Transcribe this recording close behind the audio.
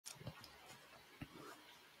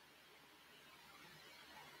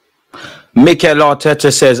Mikel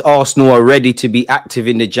Arteta says Arsenal are ready to be active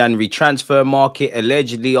in the January transfer market.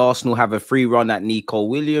 Allegedly, Arsenal have a free run at Nico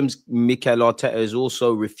Williams. Mikel Arteta has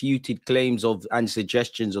also refuted claims of and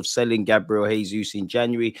suggestions of selling Gabriel Jesus in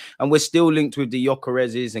January. And we're still linked with the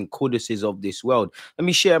Yokerezes and Kuduses of this world. Let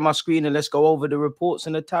me share my screen and let's go over the reports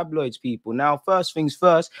and the tabloids, people. Now, first things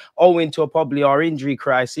first, owing to probably our injury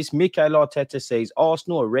crisis, Mikel Arteta says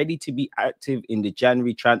Arsenal are ready to be active in the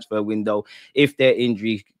January transfer window if their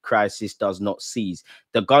injury crisis does not cease.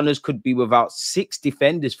 The Gunners could be without 6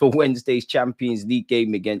 defenders for Wednesday's Champions League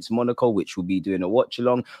game against Monaco, which will be doing a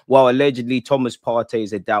watch-along, while allegedly Thomas Partey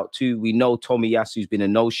is a doubt too. We know Tomiyasu's been a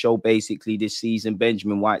no-show basically this season.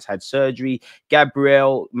 Benjamin White's had surgery.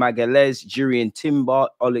 Gabriel Magalhaes, Jurriën Timber,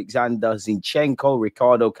 Alexander Zinchenko,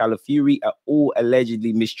 Ricardo Calafiori are all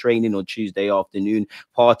allegedly missed training on Tuesday afternoon.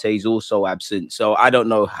 Partey is also absent. So I don't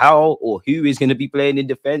know how or who is going to be playing in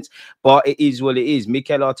defence, but it is what it is.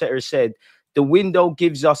 Mikel Arteta said, the window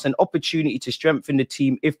gives us an opportunity to strengthen the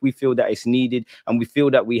team if we feel that it's needed, and we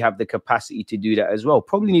feel that we have the capacity to do that as well.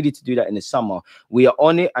 Probably needed to do that in the summer. We are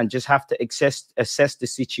on it and just have to assess the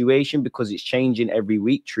situation because it's changing every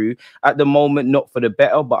week. True. At the moment, not for the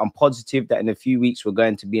better, but I'm positive that in a few weeks we're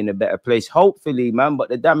going to be in a better place. Hopefully, man, but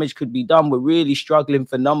the damage could be done. We're really struggling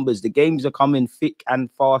for numbers. The games are coming thick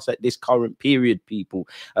and fast at this current period, people.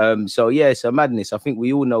 So, yeah, it's a madness. I think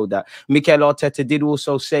we all know that. Mikel Arteta did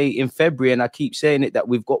also say in February, and I keep saying it, that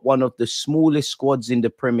we've got one of the smallest squads in the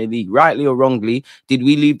Premier League. Rightly or wrongly, did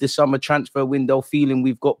we leave the summer transfer window feeling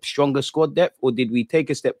we've got stronger squad depth, or did we take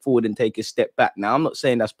a step forward and take a step back? Now, I'm not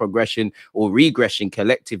saying that's progression or regression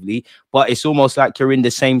collectively, but it's almost like you're in the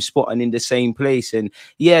same spot and in the same place. And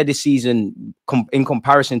yeah, this season, in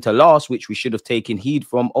comparison to last, which we should have taken heed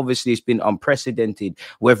from, obviously it's been unprecedented.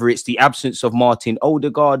 Whether it's the absence of Martin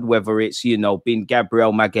Odegaard, whether it's, you know, been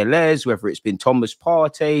Gabriel Magalhaes, whether it's been Thomas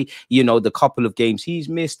Partey, you know, the couple of games he's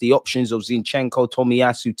missed, the options of Zinchenko,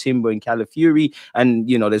 Tomiyasu, Timber, and Calafiori, and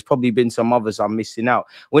you know, there's probably been some others I'm missing out.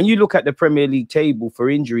 When you look at the Premier League table for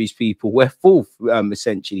injuries, people, we're fourth,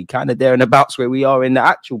 essentially, kind of there and abouts where we are in the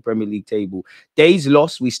actual Premier League table. Days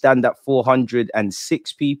lost, we stand at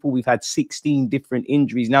 406 people. We've had 16 different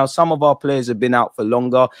injuries. Now, some of our players have been out for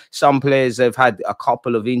longer. Some players have had a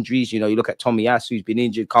couple of injuries. You know, you look at Tomiyasu, who's been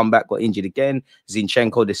injured, come back, got injured again.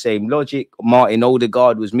 Zinchenko, the same logic. Martin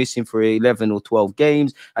Odegaard was missing for 11 or 12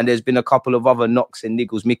 games, and there's been a couple of other knocks and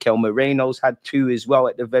niggles. Mikel Moreno's had 2 as well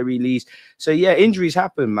at the very least. So yeah, injuries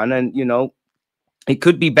happen, man, and you know, it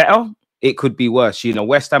could be better, it could be worse. You know,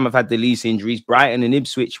 West Ham have had the least injuries, Brighton and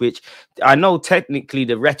Ipswich, which I know technically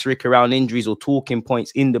the rhetoric around injuries or talking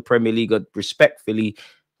points in the Premier League are respectfully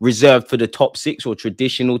reserved for the top 6 or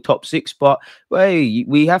traditional top 6, but hey,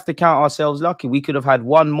 we have to count ourselves lucky. We could have had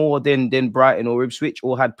one more than Brighton or Ipswich,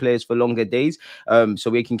 or had players for longer days, so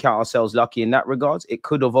we can count ourselves lucky in that regards. It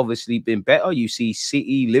could have obviously been better. You see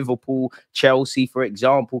City, Liverpool, Chelsea, for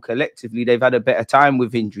example, collectively they've had a better time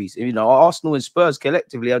with injuries. You know, Arsenal and Spurs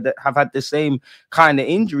collectively have had the same kind of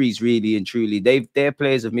injuries, really and truly. Their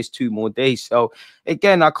players have missed 2 more days. So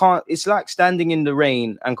again, it's like standing in the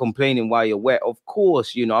rain and complaining while you're wet. Of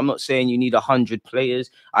course, you know, I'm not saying you need 100 players.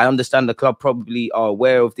 I understand the club probably are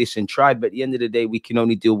aware of this and tried, but at the end of the day, we can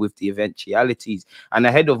only deal with the eventualities. And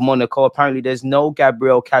ahead of Monaco, apparently there's no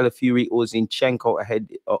Gabriel Calafiori or Zinchenko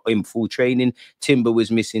ahead in full training. Timber was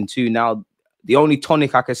missing too. Now, the only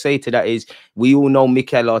tonic I can say to that is we all know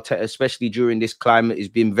Mikel Arteta, especially during this climate, has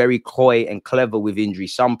been very coy and clever with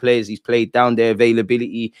injuries. Some players he's played down their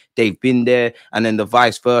availability, they've been there, and then the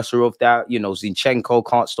vice versa of that. You know, Zinchenko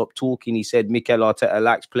can't stop talking. He said Mikel Arteta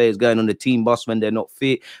likes players going on the team bus when they're not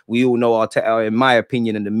fit. We all know Arteta, in my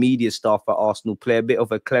opinion, and the media staff at Arsenal play a bit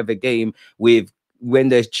of a clever game with when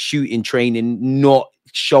they're shooting training, not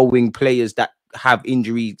showing players that have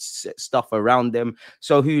injury stuff around them.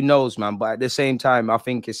 So who knows, man? But at the same time, I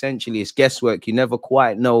think essentially it's guesswork. You never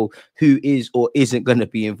quite know who is or isn't going to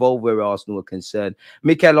be involved where Arsenal are concerned.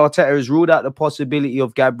 Mikel Arteta has ruled out the possibility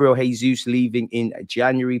of Gabriel Jesus leaving in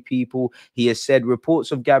January, people. He has said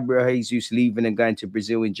reports of Gabriel Jesus leaving and going to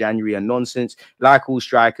Brazil in January are nonsense. Like all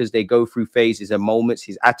strikers, they go through phases and moments.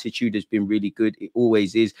 His attitude has been really good. It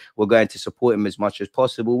always is. We're going to support him as much as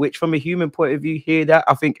possible, which from a human point of view, hear that.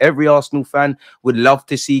 I think every Arsenal fan would love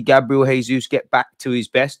to see Gabriel Jesus get back to his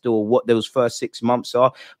best, or what those first 6 months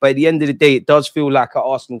are. But at the end of the day, it does feel like at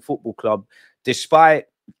Arsenal Football Club, despite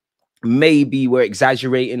maybe we're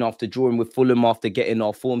exaggerating after drawing with Fulham, after getting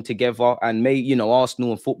our form together, and you know,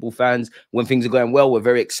 Arsenal and football fans, when things are going well, we're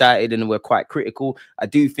very excited and we're quite critical. I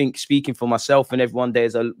do think, speaking for myself and everyone,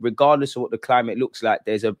 regardless of what the climate looks like,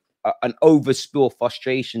 there's a an overspill of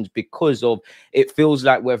frustrations because of it feels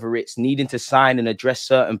like whether it's needing to sign and address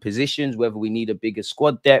certain positions, whether we need a bigger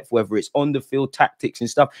squad depth, whether it's on the field tactics and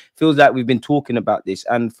stuff, feels like we've been talking about this.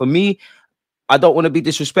 And for me, I don't want to be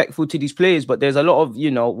disrespectful to these players, but there's a lot of,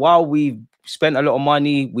 while we've spent a lot of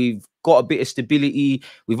money, we've got a bit of stability,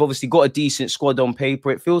 we've obviously got a decent squad on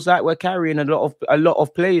paper. It feels like we're carrying a lot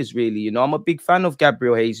of players, really. I'm a big fan of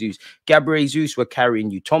Gabriel Jesus. Gabriel Jesus, we're carrying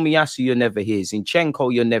you. Tomiyasu, you're never here.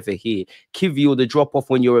 Zinchenko, you're never here. Kivio, the drop off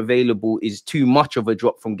when you're available is too much of a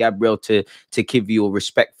drop from Gabriel to Kivio,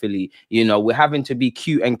 respectfully. We're having to be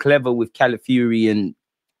cute and clever with Calafiori and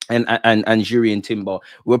Jury and Timber.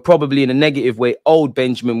 We're probably in a negative way. Old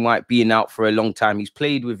Benjamin White being out for a long time. He's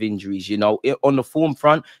played with injuries, on the form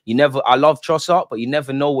front. I love Trossard, but you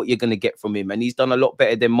never know what you're going to get from him. And he's done a lot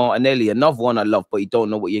better than Martinelli. Another one I love, but you don't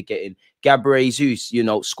know what you're getting. Gabriel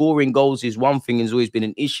Jesus, scoring goals is one thing, has always been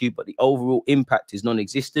an issue, but the overall impact is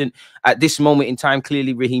non-existent. At this moment in time,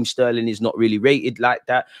 clearly Raheem Sterling is not really rated like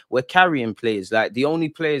that. We're carrying players. Like, the only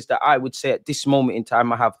players that I would say at this moment in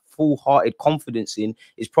time I have full-hearted confidence in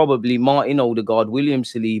is probably Martin Odegaard, William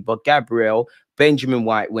Saliba, Gabriel, Benjamin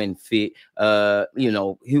White when fit.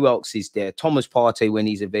 Who else is there? Thomas Partey when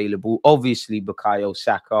he's available. Obviously, Bukayo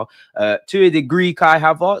Saka. To a degree, Kai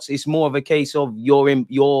Havertz. It's more of a case of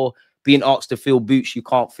you're being asked to fill boots you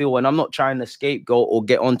can't fill. And I'm not trying to scapegoat or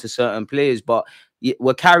get onto certain players, but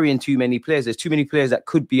we're carrying too many players. There's too many players that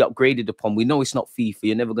could be upgraded upon. We know it's not FIFA.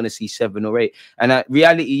 You're never going to see 7 or 8. And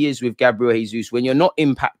reality is with Gabriel Jesus, when you're not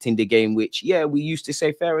impacting the game, which, we used to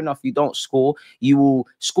say, fair enough, you don't score. You will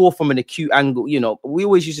score from an acute angle. We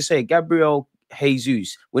always used to say Gabriel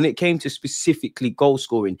Jesus, when it came to specifically goal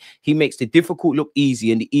scoring, he makes the difficult look easy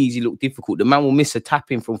and the easy look difficult. The man will miss a tap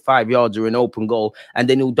in from 5 yards or an open goal, and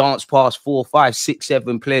then he'll dance past 4, 5, 6,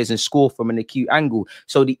 7 players and score from an acute angle.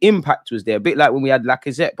 So the impact was there, a bit like when we had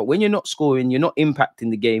Lacazette. But when you're not scoring, you're not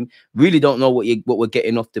impacting the game. Really don't know what we're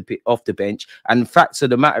getting off the bench. And the facts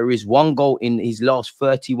of the matter is, 1 goal in his last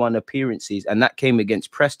 31 appearances, and that came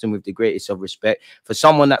against Preston, with the greatest of respect. For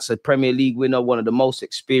someone that's a Premier League winner, one of the most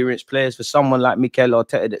experienced players, for someone like Mikel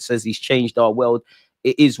Arteta that says he's changed our world,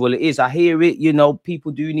 it is what it is. I hear it.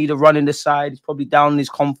 People do need a run in the side. He's probably down in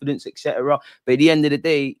his confidence, etc. But at the end of the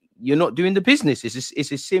day, you're not doing the business.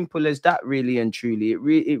 It's as simple as that, really and truly.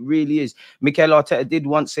 It really is. Mikel Arteta did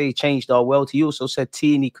once say he changed our world. He also said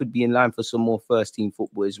Tierney could be in line for some more first-team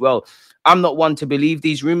football as well. I'm not one to believe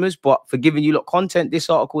these rumours, but for giving you content,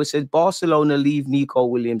 this article says Barcelona leave Nico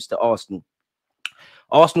Williams to Arsenal.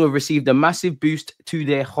 Arsenal have received a massive boost to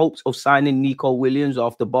their hopes of signing Nico Williams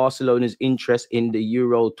after Barcelona's interest in the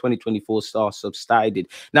Euro 2024 star subsided.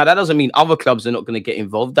 Now, that doesn't mean other clubs are not going to get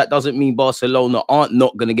involved. That doesn't mean Barcelona aren't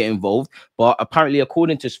not going to get involved. But apparently,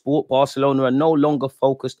 according to Sport, Barcelona are no longer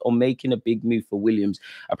focused on making a big move for Williams.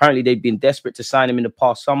 Apparently, they've been desperate to sign him in the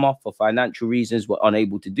past summer. For financial reasons, were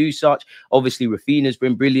unable to do such. Obviously, Rafinha's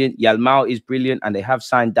been brilliant. Yalmao is brilliant. And they have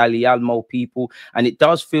signed Dali Almo people. And it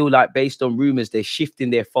does feel like, based on rumours, they're shifting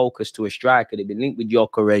their focus to a striker. They've been linked with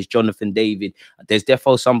Gyökeres, Jonathan David. There's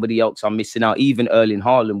defo somebody else I'm missing out, even Erling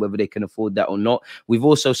Haaland, whether they can afford that or not. We've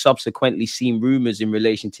also subsequently seen rumours in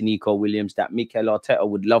relation to Nico Williams that Mikel Arteta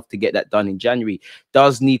would love to get that done in January.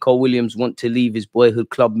 Does Nico Williams want to leave his boyhood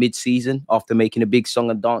club mid-season after making a big song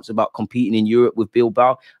and dance about competing in Europe with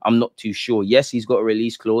Bilbao? I'm not too sure. Yes, he's got a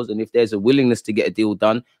release clause, and if there's a willingness to get a deal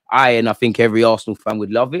done, I think every Arsenal fan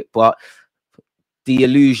would love it, but the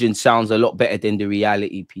illusion sounds a lot better than the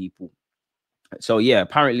reality, people. So,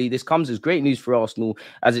 apparently this comes as great news for Arsenal,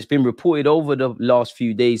 as it's been reported over the last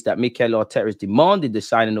few days that Mikel Arteta has demanded the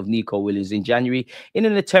signing of Nico Williams in January in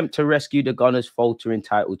an attempt to rescue the Gunners' faltering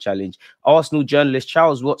title challenge. Arsenal journalist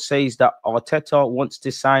Charles Watt says that Arteta wants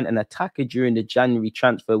to sign an attacker during the January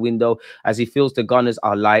transfer window, as he feels the Gunners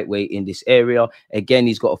are lightweight in this area. Again,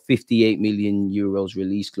 he's got a 58 million euros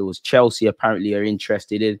release clause. Chelsea apparently are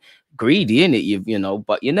interested in. Greedy, in it,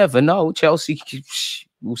 but you never know. Chelsea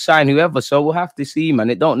will sign whoever, so we'll have to see, man.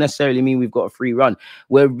 It don't necessarily mean we've got a free run.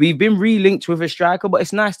 We've been relinked with a striker, but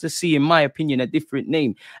it's nice to see, in my opinion, a different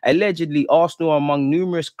name. Allegedly, Arsenal are among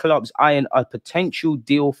numerous clubs eyeing a potential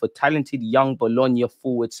deal for talented young Bologna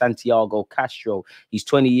forward Santiago Castro. He's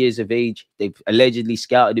 20 years of age. They've allegedly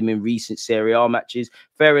scouted him in recent Serie A matches.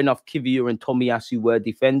 Fair enough, Kivior and Tomiyasu were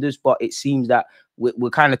defenders, but it seems that we're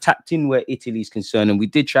kind of tapped in where Italy's concerned, and we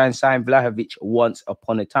did try and sign Vlahovic once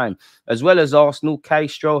upon a time. As well as Arsenal,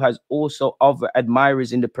 Castro has also other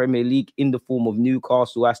admirers in the Premier League in the form of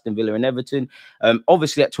Newcastle, Aston Villa and Everton.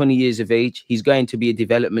 Obviously at 20 years of age, he's going to be a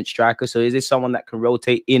development striker. So is this someone that can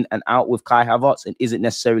rotate in and out with Kai Havertz and isn't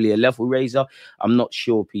necessarily a level raiser? I'm not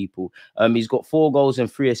sure, people. He's got 4 goals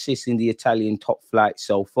and 3 assists in the Italian top flight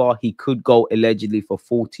so far. He could go allegedly for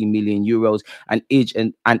 40 million euros and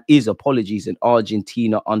is apologies an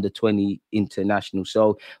Argentina under 20 international.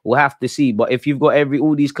 So we'll have to see. But if you've got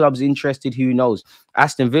all these clubs interested, who knows?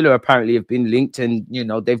 Aston Villa apparently have been linked, and you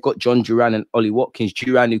know they've got John Duran and Ollie Watkins.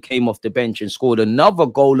 Duran, who came off the bench and scored another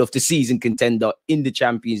goal of the season contender in the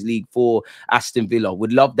Champions League for Aston Villa.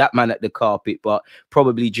 Would love that man at the carpet, but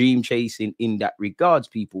probably dream chasing in that regards,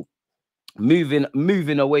 people.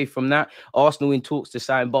 Moving away from that, Arsenal in talks to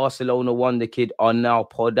sign Barcelona wonder kid Arnau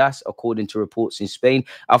Podas, according to reports in Spain.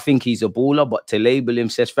 I think he's a baller, but to label him,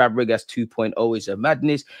 says Fabregas 2.0, is a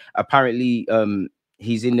madness. Apparently,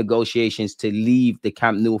 he's in negotiations to leave the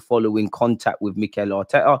Camp Nou following contact with Mikel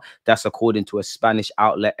Arteta. That's according to a Spanish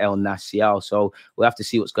outlet, El Nacional. So we'll have to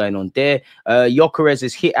see what's going on there. Gyökeres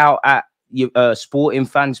has hit out at Sporting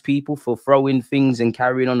fans, people, for throwing things and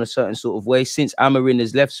carrying on a certain sort of way. Since Amorim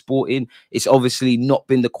has left Sporting, it's obviously not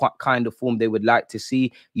been the kind of form they would like to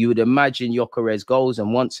see. You would imagine Gyökeres goes,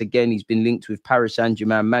 and once again he's been linked with Paris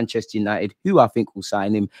Saint-Germain, Manchester United, who I think will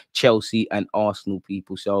sign him, Chelsea and Arsenal,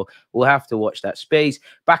 people. So we'll have to watch that space.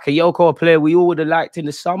 Bakayoko, a player we all would have liked in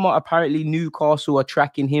the summer. Apparently Newcastle are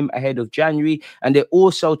tracking him ahead of January, and they're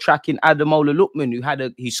also tracking Ademola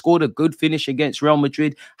Lookman, who scored a good finish against Real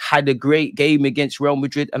Madrid, had a great game against Real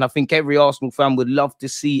Madrid, and I think every Arsenal fan would love to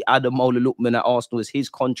see Ademola Lookman at Arsenal, as his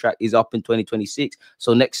contract is up in 2026.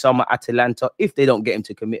 So next summer, Atalanta, if they don't get him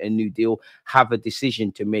to commit a new deal, have a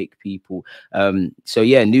decision to make, people. So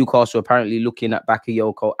yeah, Newcastle apparently looking at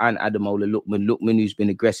Bakayoko and Ademola Lookman, who's been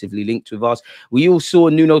aggressively linked with us. We all saw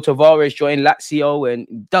Nuno Tavares join Lazio,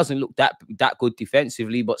 and doesn't look that good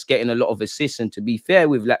defensively, but's getting a lot of assists. And to be fair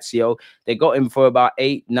with Lazio, they got him for about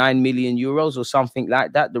 8-9 million euros or something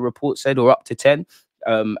like that, the report said, or up to 10.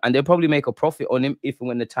 And they'll probably make a profit on him if and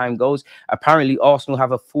when the time goes. Apparently, Arsenal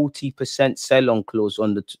have a 40% sell-on clause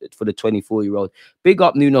on for the 24-year-old. Big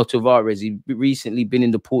up Nuno Tavares. He's recently been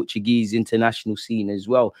in the Portuguese international scene as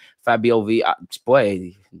well. Fabio Vieira,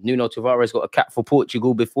 boy, Nuno Tavares got a cap for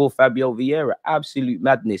Portugal before Fabio Vieira. Absolute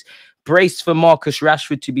madness. Braced for Marcus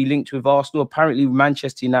Rashford to be linked with Arsenal. Apparently,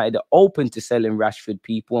 Manchester United are open to selling Rashford,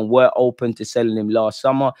 people, and were open to selling him last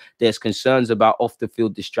summer. There's concerns about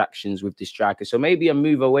off-the-field distractions with the striker. So maybe a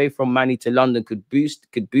move away from Manny to London could boost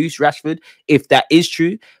Rashford, if that is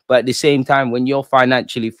true. But at the same time, when you're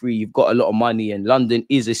financially free, you've got a lot of money, and London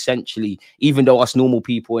is essentially, even though us normal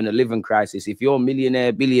people in a living crisis, if you're a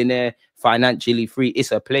millionaire, billionaire, financially free,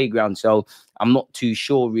 it's a playground. So I'm not too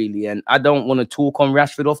sure, really. And I don't want to talk on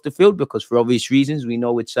Rashford off the field because, for obvious reasons, we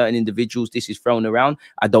know with certain individuals this is thrown around.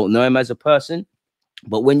 I don't know him as a person.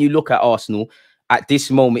 But when you look at Arsenal at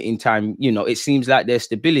this moment in time, you know, it seems like there's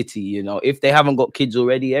stability. You know, if they haven't got kids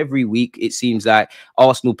already, every week it seems like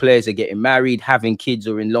Arsenal players are getting married, having kids,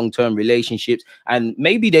 or in long-term relationships. And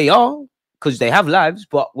maybe they are, because they have lives,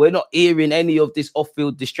 but we're not hearing any of this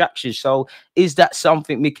off-field distraction. So is that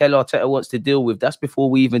something Mikel Arteta wants to deal with? That's before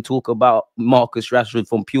we even talk about Marcus Rashford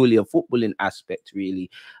from purely a footballing aspect, really.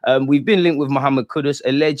 We've been linked with Mohamed Kudus.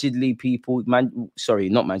 Allegedly, people,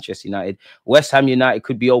 not Manchester United, West Ham United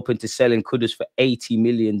could be open to selling Kudus for 80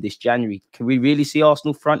 million this January. Can we really see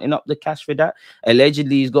Arsenal fronting up the cash for that?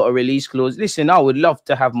 Allegedly, he's got a release clause. Listen, I would love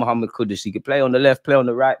to have Mohamed Kudus. He could play on the left, play on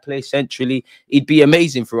the right, play centrally. He'd be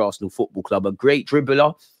amazing for Arsenal Football Club. A great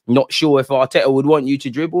dribbler. Not sure if Arteta would want you to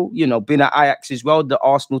dribble. You know, been at Ajax as well, the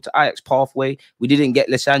Arsenal to Ajax pathway. We didn't get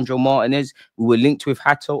Lisandro Martinez. We were linked with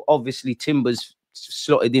Hato. Obviously, Timber's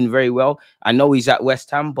slotted in very well. I know he's at West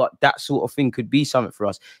Ham, but that sort of thing could be something for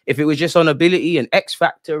us. If it was just on ability and X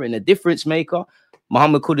factor and a difference maker,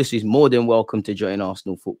 Mohamed Kudus is more than welcome to join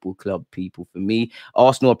Arsenal Football Club, people, for me.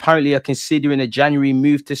 Arsenal apparently are considering a January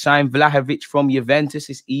move to sign Vlahovic from Juventus.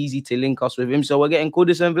 It's easy to link us with him. So we're getting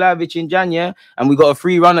Kudus and Vlahovic in January, and we got a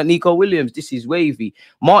free run at Nico Williams. This is wavy.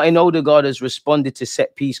 Martin Odegaard has responded to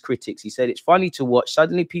set-piece critics. He said, it's funny to watch.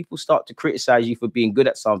 Suddenly people start to criticize you for being good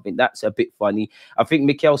at something. That's a bit funny. I think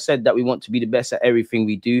Mikel said that we want to be the best at everything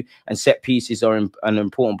we do, and set-pieces are an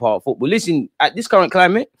important part of football. Listen, at this current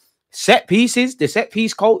climate, set pieces, the set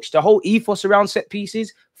piece coach, the whole ethos around set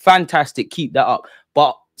pieces, fantastic. Keep that up.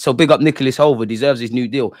 But so big up Nicholas Hover, deserves his new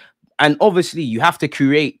deal. And obviously, you have to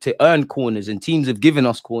create to earn corners, and teams have given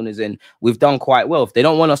us corners, and we've done quite well. If they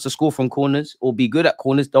don't want us to score from corners or be good at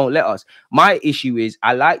corners, don't let us. My issue is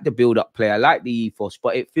I like the build-up play, I like the ethos,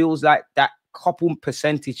 but it feels like that couple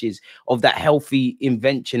percentages of that healthy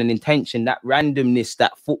invention and intention, that randomness,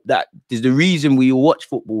 that is the reason we all watch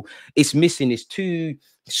football. It's missing. It's too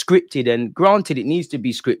scripted, and granted it needs to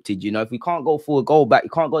be scripted. You know, if we can't go for a goal back, you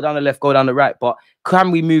can't go down the left, go down the right, but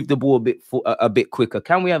can we move the ball a bit quicker?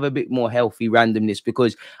 Can we have a bit more healthy randomness?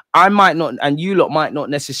 Because I might not, and you lot might not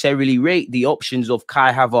necessarily rate the options of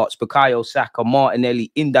Kai Havertz, Bukayo Saka,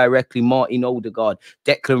 Martinelli, indirectly Martin Odegaard,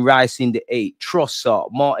 Declan Rice in the 8, Trossard,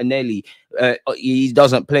 Martinelli, he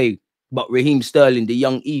doesn't play, but Raheem Sterling, the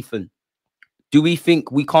young Ethan. Do we think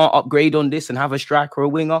we can't upgrade on this and have a striker or a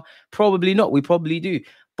winger? Probably not. We probably do.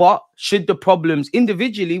 But should the problems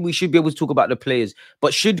individually, we should be able to talk about the players,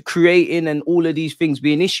 but should creating and all of these things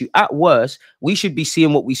be an issue? At worst, we should be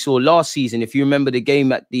seeing what we saw last season. If you remember the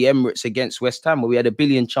game at the Emirates against West Ham, where we had a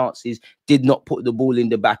billion chances, did not put the ball in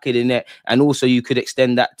the back of the net. And also you could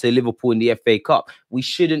extend that to Liverpool in the FA Cup. We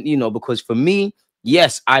shouldn't, you know, because for me,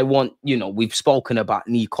 yes, I want, you know, we've spoken about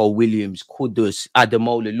Nico Williams, Kudus,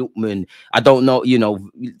 Ademola Lookman. I don't know, you know,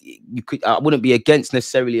 I wouldn't be against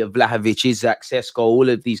necessarily a Vlahovic, Isaac, Sesko, all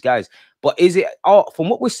of these guys. But is it, from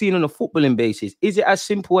what we're seeing on a footballing basis, is it as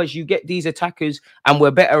simple as you get these attackers and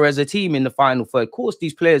we're better as a team in the final third? Of course,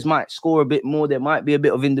 these players might score a bit more. There might be a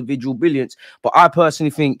bit of individual brilliance. But I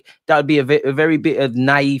personally think that would be a very bit of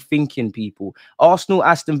naive thinking, people. Arsenal,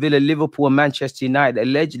 Aston Villa, Liverpool and Manchester United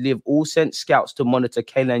allegedly have all sent scouts to monitor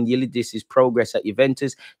Kenan Yildiz' progress at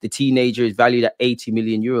Juventus. The teenager is valued at 80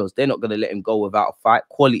 million euros. They're not going to let him go without a fight.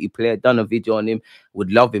 Quality player, done a video on him.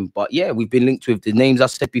 Would love him. But yeah, we've been linked with the names I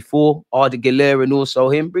said before, Arda Güler and also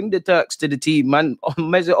him. Bring the Turks to the team, man.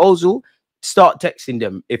 Mesut Ozil, start texting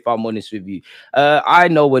them, if I'm honest with you. I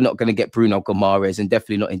know we're not going to get Bruno Gomares, and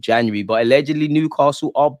definitely not in January, but allegedly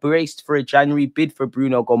Newcastle are braced for a January bid for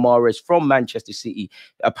Bruno Gomares from Manchester City.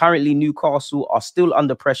 Apparently Newcastle are still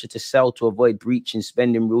under pressure to sell to avoid breaching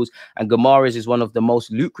spending rules, and Gomares is one of the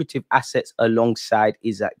most lucrative assets alongside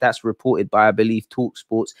Isaac. That's reported by, I believe,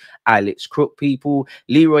 TalkSport's Alex Crook. People,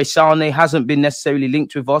 Leroy Sané hasn't been necessarily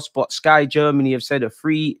linked with us, but Sky Germany have said a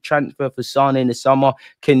free transfer for Sané in the summer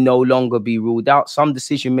can no longer be ruled out. Some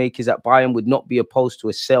decision makers at Bayern would not be opposed to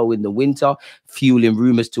a sell in the winter, fueling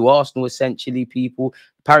rumours to Arsenal, essentially, people.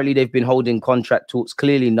 Apparently, they've been holding contract talks.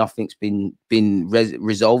 Clearly, nothing's been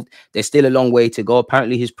resolved. There's still a long way to go.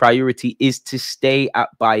 Apparently, his priority is to stay at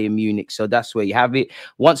Bayern Munich. So that's where you have it.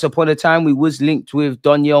 Once upon a time, we was linked with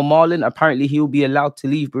Daniel Marlin. Apparently, he'll be allowed to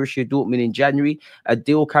leave Borussia Dortmund in January. A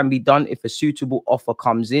deal can be done if a suitable offer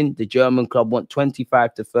comes in. The German club want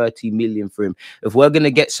 25 to 30 million for him. If we're going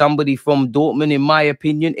to get somebody from Dortmund, in my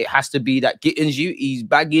opinion, it has to be that Gittins you. He's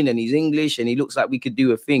bagging and he's English and he looks like we could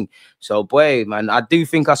do a thing. So, boy, man, I do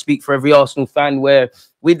think I speak for every Arsenal fan where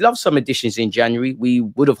we'd love some additions in January. We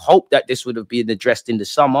would have hoped that this would have been addressed in the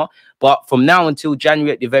summer, but from now until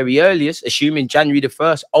January at the very earliest, assuming January the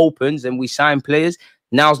 1st opens and we sign players,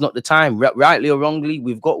 now's not the time. Rightly or wrongly,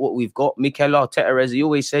 we've got what we've got. Mikel Arteta, as he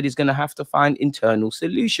always said, is going to have to find internal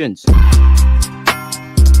solutions.